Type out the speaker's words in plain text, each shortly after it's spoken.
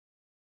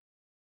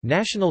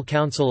National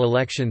Council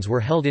elections were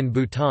held in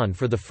Bhutan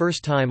for the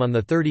first time on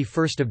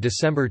 31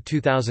 December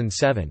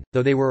 2007,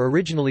 though they were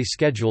originally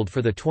scheduled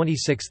for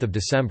 26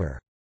 December.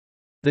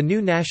 The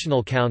new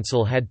National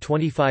Council had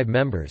 25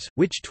 members,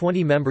 which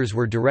 20 members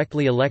were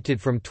directly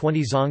elected from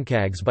 20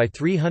 dzongkhags by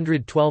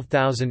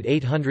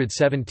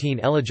 312,817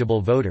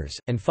 eligible voters,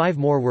 and 5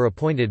 more were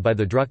appointed by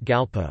the Druk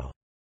Gyalpo.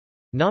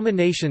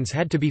 Nominations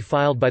had to be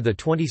filed by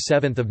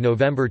 27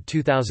 November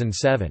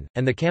 2007,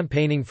 and the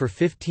campaigning for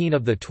 15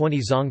 of the 20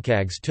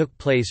 dzongkhags took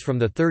place from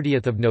 30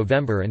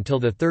 November until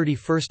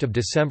 31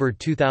 December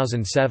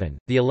 2007.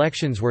 The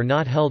elections were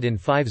not held in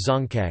 5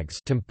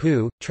 dzongkhags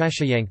Thimphu,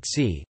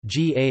 Trashayangtse,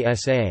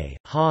 Gasa,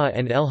 Ha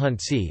and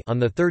Elhuntse on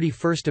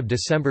 31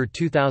 December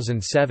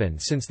 2007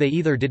 since they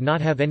either did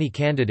not have any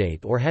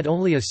candidate or had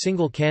only a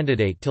single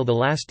candidate till the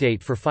last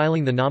date for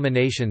filing the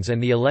nominations,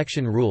 and the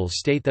election rules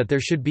state that there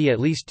should be at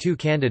least 2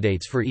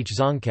 candidates for each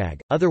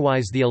dzongkhag,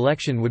 otherwise the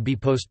election would be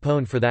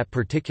postponed for that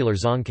particular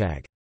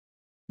dzongkhag.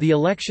 The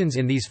elections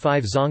in these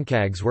 5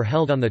 dzongkhags were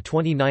held on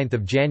 29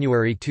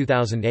 January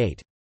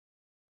 2008.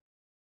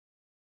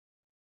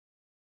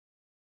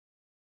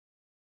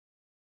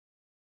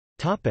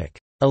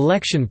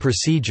 Election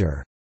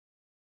procedure.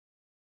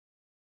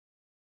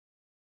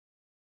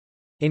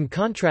 In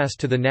contrast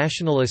to the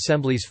National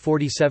Assembly's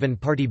 47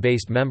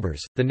 party-based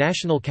members, the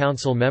National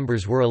Council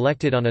members were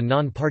elected on a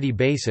non-party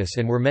basis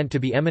and were meant to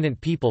be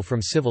eminent people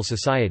from civil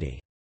society.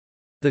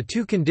 The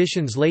 2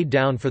 conditions laid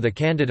down for the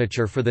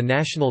candidature for the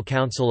National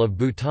Council of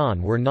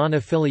Bhutan were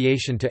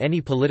non-affiliation to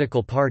any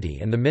political party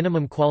and the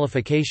minimum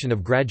qualification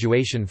of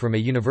graduation from a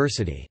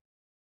university.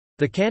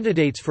 The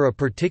candidates for a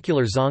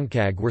particular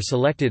dzongkhag were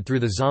selected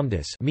through the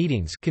Zamdas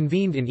meetings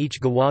convened in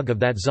each gawag of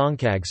that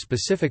dzongkhag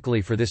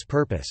specifically for this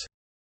purpose.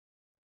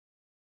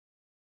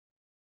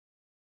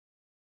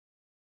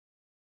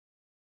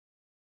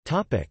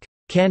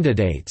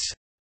 Candidates.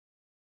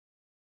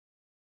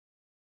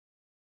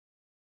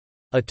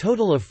 A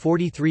total of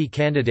 43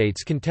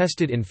 candidates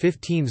contested in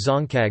 15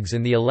 dzongkhags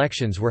in the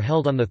elections were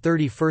held on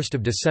 31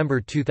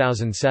 December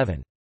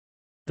 2007.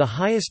 The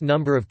highest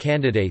number of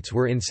candidates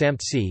were in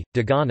Samtse,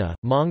 Dagana,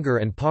 Mongar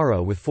and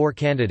Paro with 4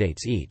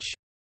 candidates each.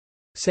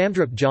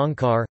 Samdrup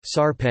Jongkar,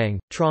 Sarpang,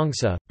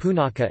 Trongsa,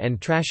 Punakha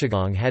and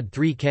Trashagong had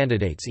 3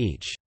 candidates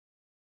each.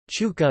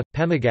 Chuka,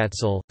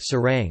 Pemagatsal,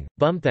 Sarang,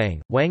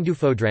 Bumthang,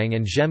 Wangdufodrang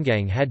and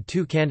Zhemgang had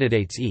 2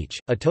 candidates each.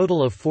 A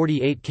total of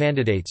 48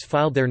 candidates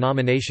filed their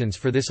nominations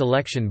for this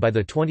election by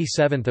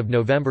 27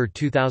 November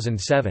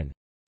 2007.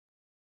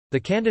 The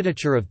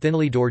candidature of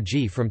Thinley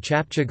Dorji from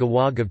Chapcha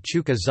Gawag of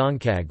Chuka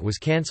Dzongkhag was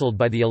cancelled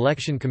by the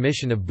Election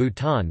Commission of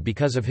Bhutan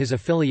because of his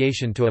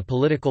affiliation to a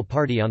political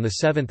party on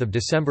 7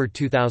 December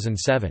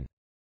 2007.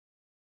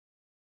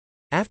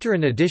 After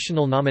an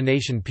additional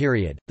nomination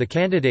period, the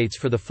candidates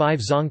for the 5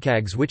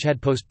 dzongkhags which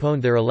had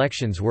postponed their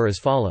elections were as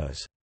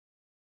follows.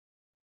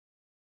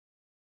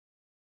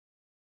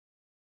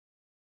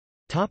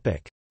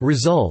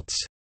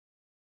 Results.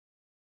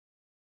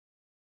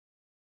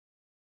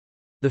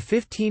 The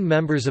 15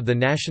 members of the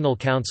National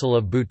Council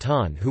of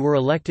Bhutan who were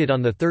elected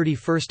on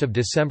 31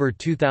 December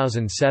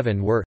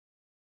 2007 were: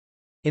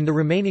 in the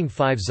remaining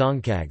 5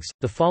 dzongkhags,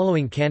 the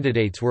following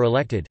candidates were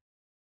elected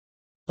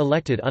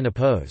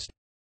unopposed.